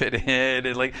don't fit in.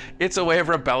 And it's a way of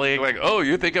rebelling. Oh,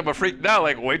 you think I'm a freak now?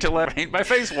 Wait till I paint my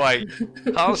face white.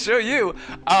 I'll show you.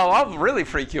 Oh, I'll really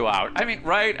freak you out. I mean,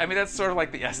 right? I mean, that's sort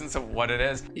of the essence of what it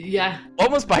is. Yeah.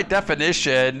 Almost by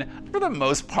definition, for the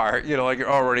most part, you're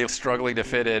already struggling to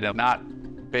fit in and not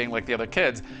being like the other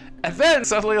kids. And then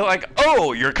suddenly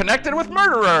oh, you're connected with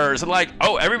murderers. And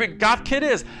oh, every big goth kid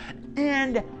is.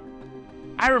 And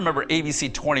I remember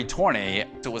ABC 2020,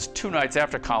 it was 2 nights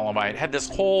after Columbine, had this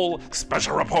whole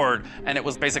special report. And it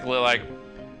was basically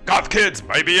goth kids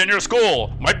might be in your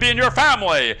school, might be in your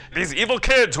family. These evil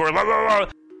kids who are blah, blah,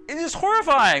 blah. It is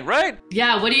horrifying, right?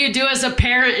 Yeah, what do you do as a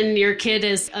parent and your kid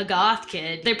is a goth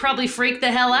kid? They probably freak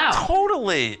the hell out.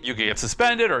 Totally. You could get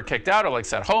suspended or kicked out or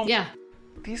sent home. Yeah.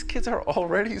 These kids are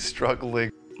already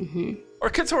struggling. Mm-hmm. Or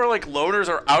kids who are loners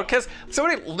or outcasts.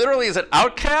 Somebody literally is an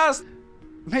outcast.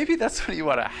 Maybe that's when you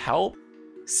want to help.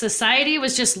 Society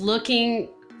was just looking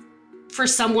for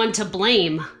someone to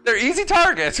blame. They're easy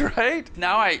targets, right?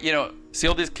 Now I, see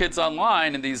all these kids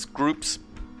online in these groups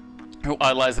who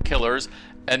idolize the killers.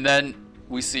 And then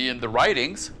we see in the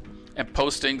writings and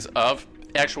postings of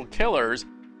actual killers,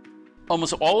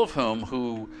 almost all of whom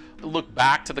who look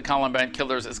back to the Columbine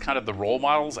killers as kind of the role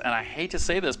models, and I hate to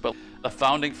say this, but the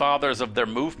founding fathers of their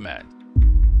movement.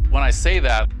 When I say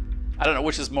that, I don't know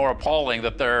which is more appalling,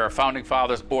 that they're founding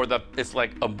fathers or that it's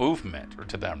a movement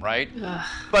to them, right? Ugh.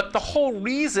 But the whole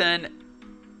reason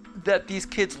that these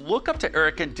kids look up to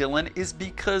Eric and Dylan is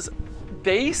because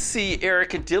they see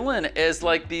Eric and Dylan as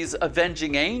these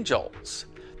avenging angels.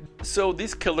 So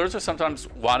these killers are sometimes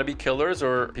wannabe killers,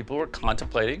 or people who are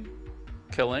contemplating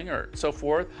killing or so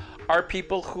forth, are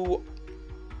people who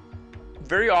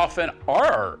very often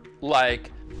are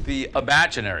like the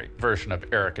imaginary version of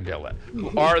Eric and Dylan,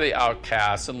 who are the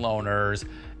outcasts and loners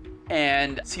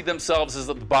and see themselves as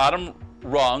the bottom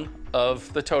rung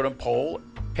of the totem pole,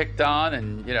 picked on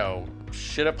and,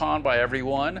 shit upon by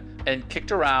everyone and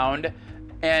kicked around,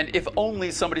 and if only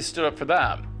somebody stood up for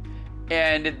them.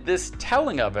 And this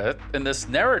telling of it, in this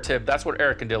narrative, that's what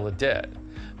Eric and Dylan did.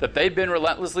 That they'd been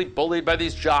relentlessly bullied by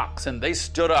these jocks, and they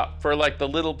stood up for like the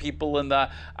little people and the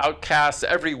outcasts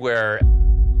everywhere.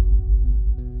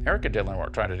 Eric and Dylan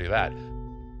weren't trying to do that.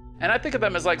 And I think of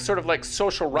them as sort of like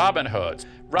social Robin Hoods.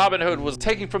 Robin Hood was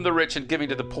taking from the rich and giving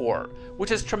to the poor, which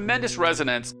has tremendous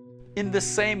resonance. In the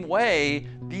same way,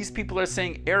 these people are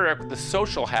saying Eric, the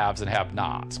social haves and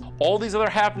have-nots. All these other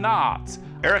have-nots,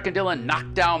 Eric and Dylan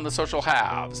knocked down the social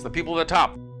haves, the people at the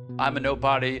top. I'm a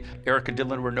nobody, Eric and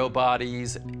Dylan were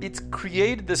nobodies. It's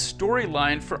created this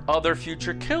storyline for other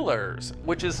future killers,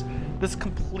 which is this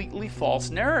completely false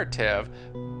narrative,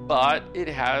 but it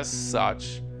has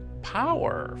such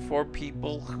power for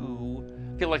people who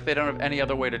feel like they don't have any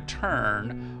other way to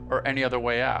turn or any other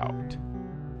way out.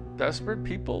 Desperate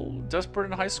people, desperate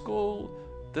in high school,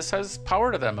 this has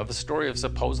power to them, of a story of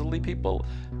supposedly people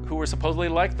who were supposedly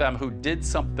like them who did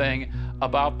something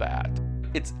about that.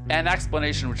 It's an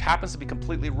explanation which happens to be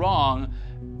completely wrong,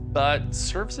 but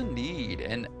serves a need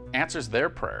and answers their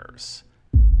prayers.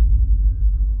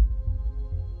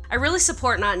 I really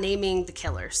support not naming the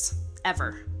killers,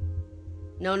 ever.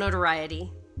 No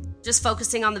notoriety. Just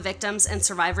focusing on the victims and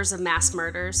survivors of mass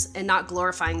murders and not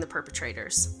glorifying the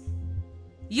perpetrators.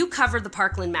 You covered the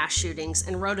Parkland mass shootings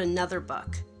and wrote another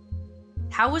book.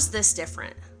 How was this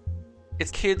different? It's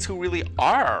kids who really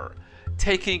are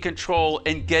taking control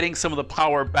and getting some of the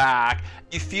power back.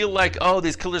 You feel like,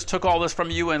 these killers took all this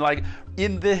from you, and like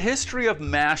in the history of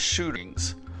mass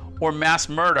shootings or mass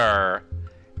murder,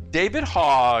 David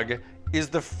Hogg is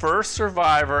the first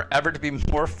survivor ever to be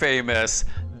more famous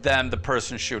than the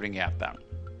person shooting at them.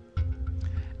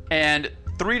 And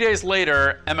 3 days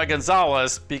later, Emma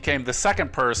Gonzalez became the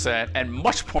second person and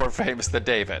much more famous than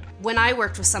David. When I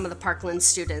worked with some of the Parkland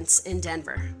students in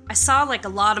Denver, I saw a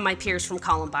lot of my peers from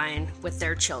Columbine with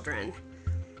their children.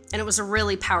 And it was a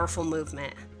really powerful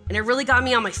movement. And it really got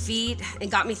me on my feet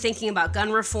and got me thinking about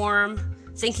gun reform,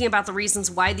 thinking about the reasons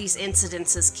why these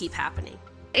incidences keep happening.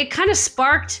 It kind of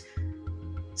sparked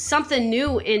something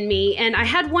new in me. And I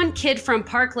had one kid from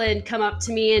Parkland come up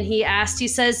to me and he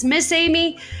says, Miss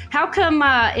Amy, how come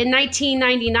in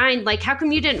 1999, how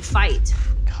come you didn't fight?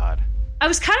 God. I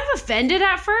was kind of offended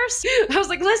at first. I was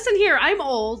like, listen here, I'm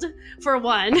old for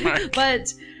one,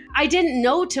 but I didn't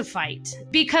know to fight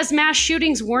because mass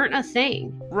shootings weren't a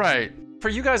thing. Right. For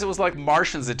you guys, it was like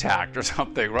Martians attacked or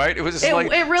something, right? It was just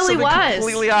it really was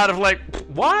completely out of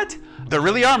what? There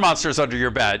really are monsters under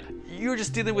your bed. You were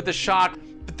just dealing with the shock.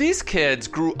 But these kids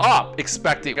grew up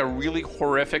expecting a really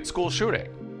horrific school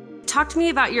shooting. Talk to me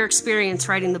about your experience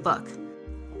writing the book.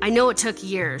 I know it took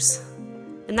years,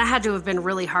 and that had to have been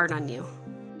really hard on you.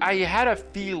 I had a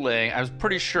feeling, I was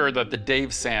pretty sure that the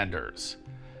Dave Sanders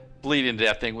bleeding to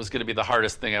death thing was going to be the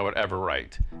hardest thing I would ever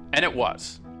write. And it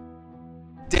was.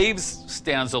 Dave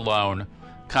stands alone,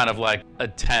 kind of like a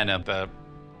 10 at the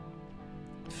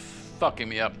fucking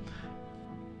me up.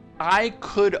 I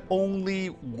could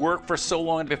only work for so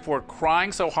long before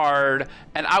crying so hard,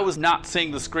 and I was not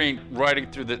seeing the screen, writing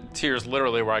through the tears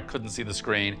literally where I couldn't see the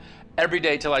screen, every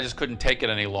day till I just couldn't take it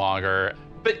any longer.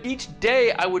 But each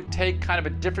day I would take kind of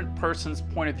a different person's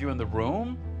point of view in the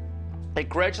room. And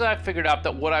gradually I figured out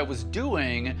that what I was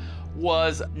doing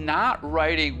was not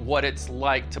writing what it's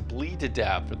like to bleed to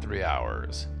death for 3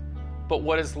 hours, but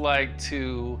what it's like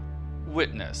to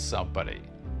witness somebody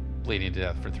bleeding to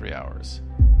death for 3 hours.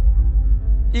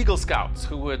 Eagle Scouts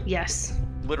who would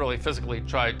literally physically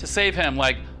try to save him,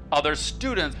 like other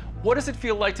students. What does it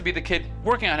feel like to be the kid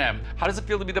working on him? How does it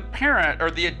feel to be the parent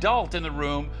or the adult in the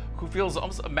room who feels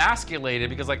almost emasculated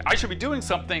because I should be doing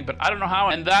something, but I don't know how?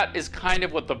 And that is kind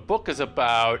of what the book is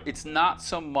about. It's not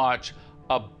so much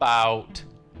about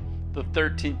the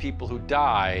 13 people who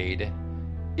died.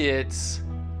 It's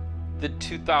the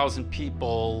 2,000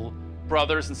 people,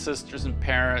 brothers and sisters and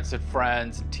parents and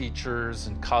friends and teachers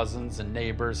and cousins and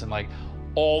neighbors and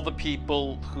all the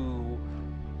people who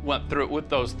went through it with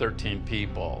those 13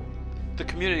 people. The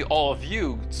community, all of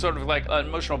you, sort of like an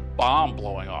emotional bomb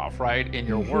blowing off, right, in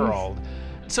your world.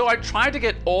 So I tried to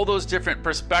get all those different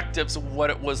perspectives of what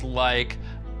it was like,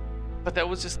 but that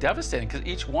was just devastating because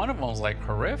each one of them was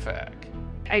horrific.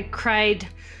 I cried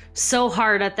so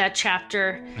hard at that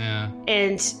chapter. Yeah.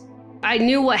 And I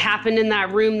knew what happened in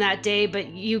that room that day,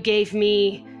 but you gave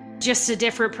me just a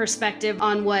different perspective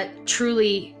on what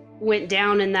truly went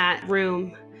down in that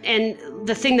room. And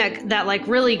the thing that like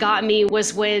really got me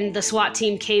was when the SWAT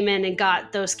team came in and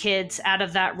got those kids out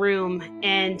of that room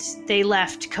and they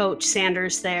left Coach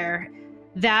Sanders there.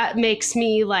 That makes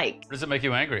me like... What does it make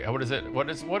you angry? What does it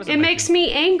It makes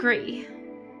me angry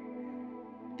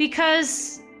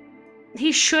because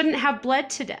he shouldn't have bled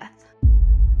to death.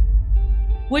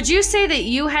 Would you say that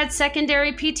you had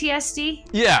secondary PTSD?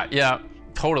 Yeah,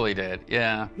 totally did.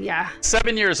 Yeah.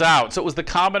 7 years out. So it was the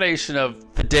combination of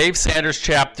the Dave Sanders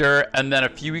chapter, and then a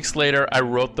few weeks later, I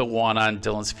wrote the one on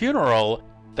Dylan's funeral.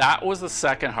 That was the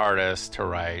second hardest to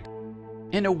write.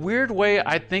 In a weird way,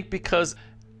 I think because,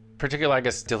 particularly, I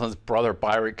guess, Dylan's brother,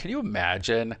 Byron, can you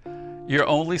imagine your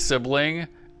only sibling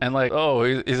and like,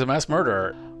 oh, he's a mass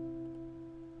murderer?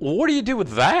 What do you do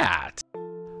with that?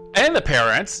 And the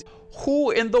parents.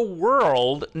 Who in the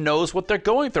world knows what they're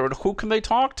going through and who can they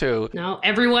talk to? No,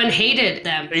 everyone hated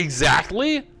them.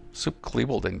 Exactly. Sue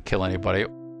Klebel didn't kill anybody.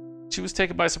 She was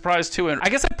taken by surprise too, and I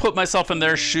guess I put myself in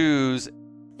their shoes.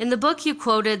 In the book, you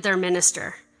quoted their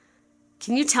minister.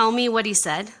 Can you tell me what he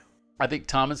said? I think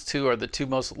Tom and Stu are the two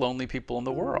most lonely people in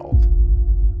the world.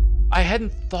 I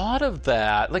hadn't thought of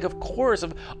that. Like, of course,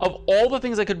 of all the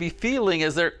things I could be feeling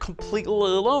is they're completely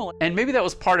alone. And maybe that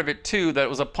was part of it, too, that it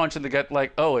was a punch in the gut,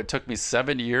 like, oh, it took me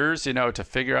 7 years, to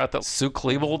figure out that Sue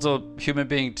Klebel's a human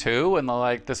being, too, and,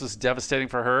 like, this was devastating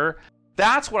for her.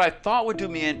 That's what I thought would do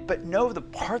me in. But no, the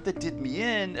part that did me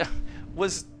in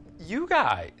was you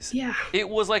guys. Yeah. It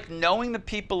was like knowing the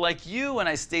people like you, and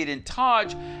I stayed in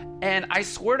touch. And I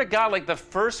swear to God, like the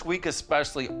first week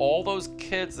especially, all those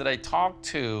kids that I talked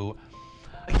to,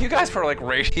 you guys were like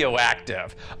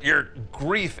radioactive. Your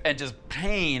grief and just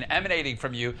pain emanating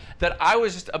from you that I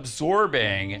was just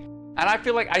absorbing. And I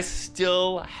feel like I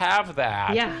still have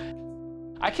that. Yeah.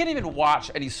 I can't even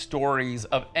watch any stories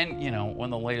of, and when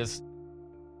the latest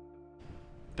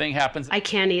thing happens. I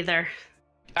can't either.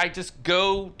 I just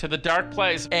go to the dark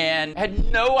place and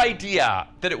had no idea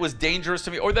that it was dangerous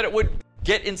to me or that it would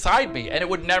get inside me and it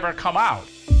would never come out.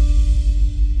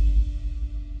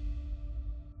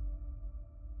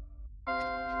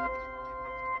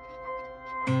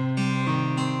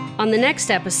 On the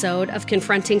next episode of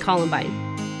Confronting Columbine.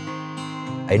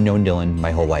 I'd known Dylan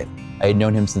my whole life. I had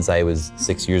known him since I was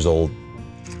 6 years old.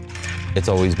 It's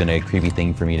always been a creepy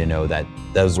thing for me to know that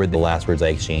those were the last words I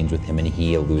exchanged with him, and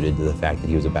he alluded to the fact that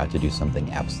he was about to do something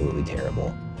absolutely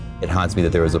terrible. It haunts me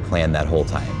that there was a plan that whole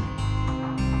time.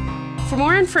 For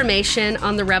more information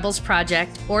on the Rebels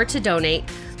Project or to donate,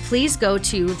 please go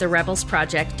to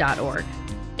therebelsproject.org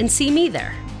and see me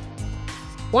there.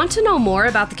 Want to know more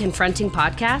about the Confronting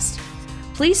Podcast?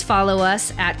 Please follow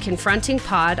us at Confronting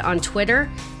Pod on Twitter,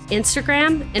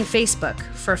 Instagram, and Facebook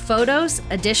for photos,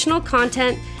 additional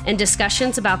content, and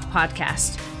discussions about the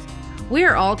podcast. We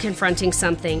are all confronting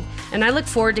something, and I look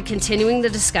forward to continuing the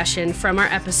discussion from our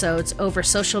episodes over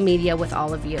social media with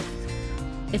all of you.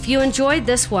 If you enjoyed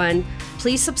this one,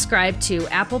 please subscribe to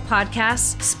Apple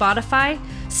Podcasts, Spotify,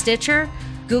 Stitcher,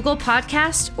 Google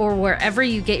Podcasts, or wherever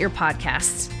you get your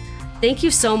podcasts. Thank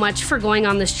you so much for going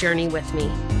on this journey with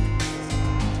me.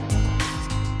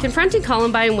 Confronting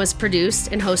Columbine was produced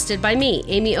and hosted by me,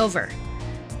 Amy Over.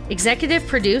 Executive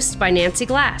produced by Nancy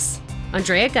Glass,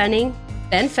 Andrea Gunning,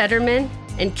 Ben Fetterman,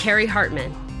 and Carrie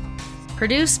Hartman.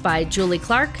 Produced by Julie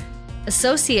Clark.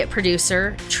 Associate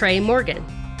producer Trey Morgan.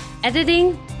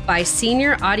 Editing by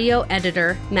Senior Audio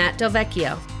Editor Matt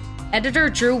Delvecchio. Editor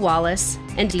Drew Wallace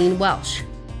and Dean Welsh.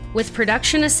 With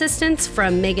production assistance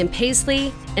from Megan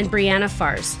Paisley and Brianna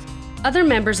Fars. Other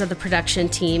members of the production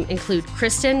team include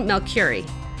Kristen Melchiori,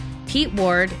 Pete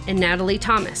Ward, and Natalie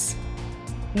Thomas.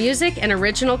 Music and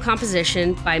original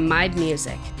composition by Mibe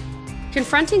Music.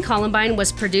 Confronting Columbine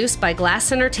was produced by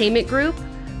Glass Entertainment Group,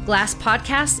 Glass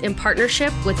Podcast in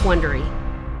partnership with Wondery.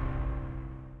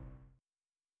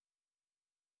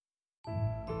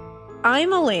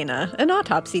 I'm Elena, an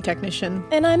autopsy technician.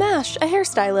 And I'm Ash, a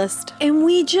hairstylist. And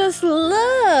we just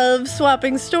love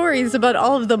swapping stories about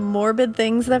all of the morbid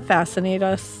things that fascinate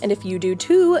us. And if you do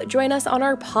too, join us on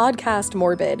our podcast,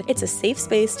 Morbid. It's a safe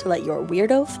space to let your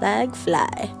weirdo flag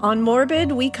fly. On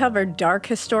Morbid, we cover dark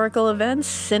historical events,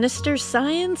 sinister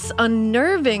science,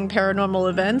 unnerving paranormal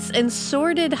events, and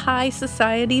sordid high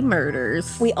society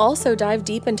murders. We also dive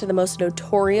deep into the most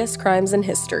notorious crimes in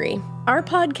history. Our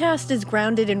podcast is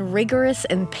grounded in rigorous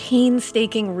and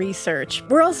painstaking research.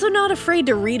 We're also not afraid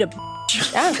to read a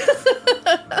Yeah.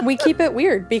 We keep it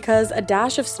weird because a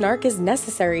dash of snark is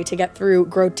necessary to get through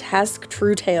grotesque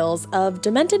true tales of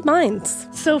demented minds.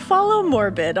 So follow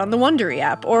Morbid on the Wondery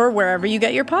app or wherever you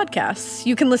get your podcasts.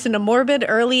 You can listen to Morbid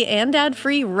early and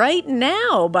ad-free right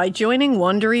now by joining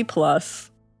Wondery Plus.